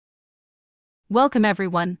Welcome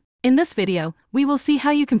everyone. In this video, we will see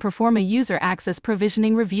how you can perform a user access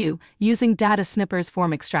provisioning review using DataSnipper's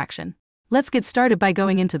form extraction. Let's get started by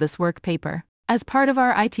going into this work paper. As part of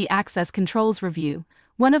our IT access controls review,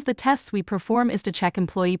 one of the tests we perform is to check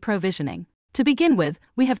employee provisioning. To begin with,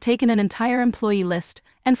 we have taken an entire employee list,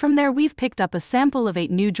 and from there we've picked up a sample of 8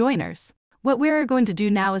 new joiners. What we're going to do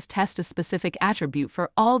now is test a specific attribute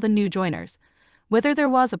for all the new joiners, whether there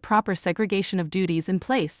was a proper segregation of duties in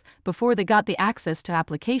place before they got the access to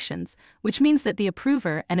applications, which means that the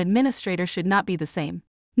approver and administrator should not be the same.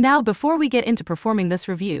 Now, before we get into performing this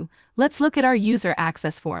review, let's look at our user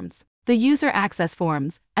access forms. The user access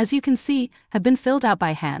forms, as you can see, have been filled out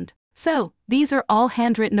by hand. So, these are all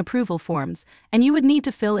handwritten approval forms, and you would need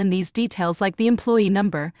to fill in these details like the employee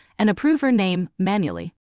number and approver name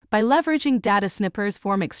manually. By leveraging DataSnipper's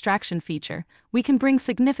form extraction feature, we can bring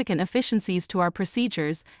significant efficiencies to our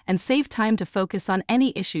procedures and save time to focus on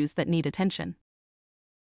any issues that need attention.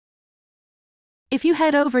 If you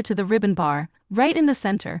head over to the ribbon bar, right in the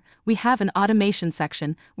center, we have an automation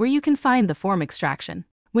section where you can find the form extraction.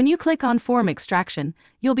 When you click on form extraction,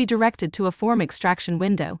 you'll be directed to a form extraction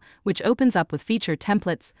window, which opens up with feature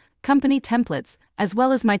templates, company templates, as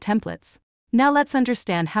well as my templates. Now let's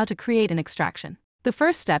understand how to create an extraction. The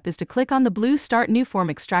first step is to click on the blue Start New Form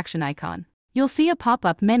Extraction icon. You'll see a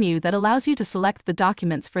pop-up menu that allows you to select the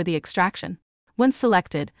documents for the extraction. Once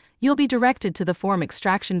selected, you'll be directed to the form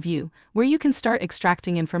extraction view, where you can start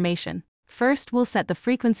extracting information. First, we'll set the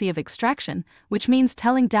frequency of extraction, which means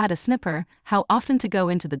telling DataSnipper how often to go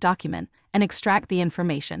into the document and extract the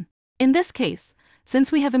information. In this case,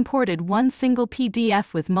 since we have imported one single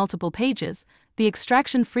PDF with multiple pages, the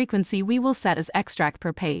extraction frequency we will set as extract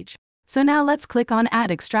per page. So now let's click on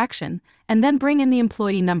Add Extraction, and then bring in the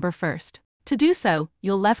employee number first. To do so,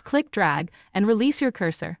 you'll left-click drag and release your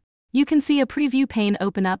cursor. You can see a preview pane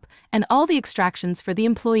open up, and all the extractions for the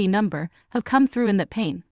employee number have come through in that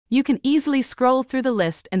pane. You can easily scroll through the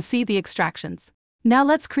list and see the extractions. Now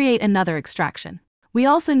let's create another extraction. We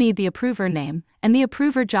also need the approver name and the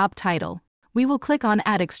approver job title. We will click on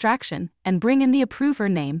Add Extraction and bring in the approver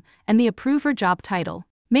name and the approver job title.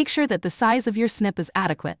 Make sure that the size of your snip is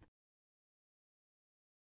adequate.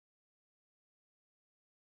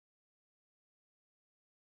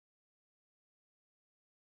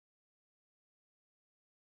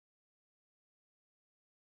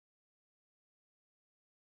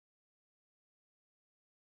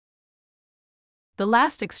 The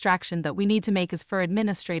last extraction that we need to make is for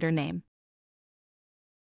administrator name.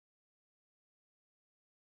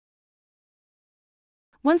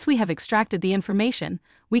 Once we have extracted the information,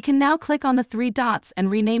 we can now click on the 3 dots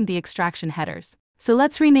and rename the extraction headers. So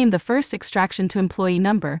let's rename the first extraction to employee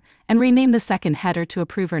number and rename the second header to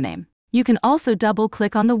approver name. You can also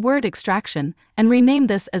double-click on the word extraction and rename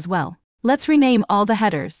this as well. Let's rename all the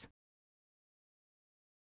headers.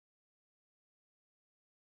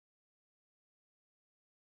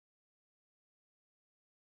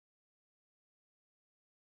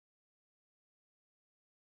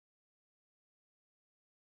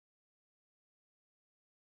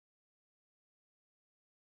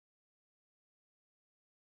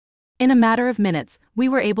 In a matter of minutes, we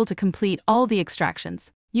were able to complete all the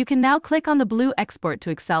extractions. You can now click on the blue Export to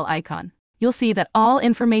Excel icon. You'll see that all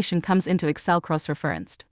information comes into Excel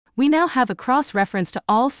cross-referenced. We now have a cross-reference to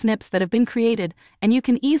all snips that have been created, and you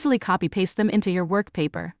can easily copy-paste them into your work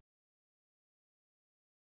paper.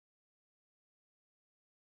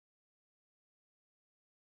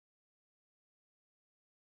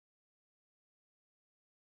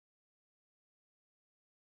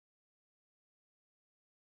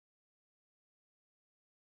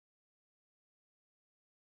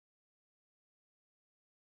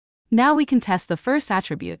 Now we can test the first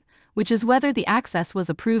attribute, which is whether the access was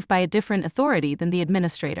approved by a different authority than the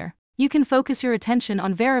administrator. You can focus your attention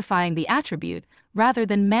on verifying the attribute rather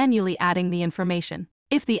than manually adding the information.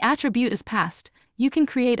 If the attribute is passed, you can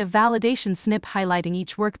create a validation snip highlighting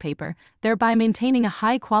each work paper, thereby maintaining a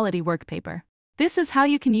high-quality work paper. This is how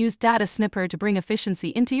you can use DataSnipper to bring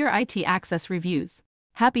efficiency into your IT access reviews.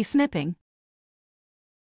 Happy snipping!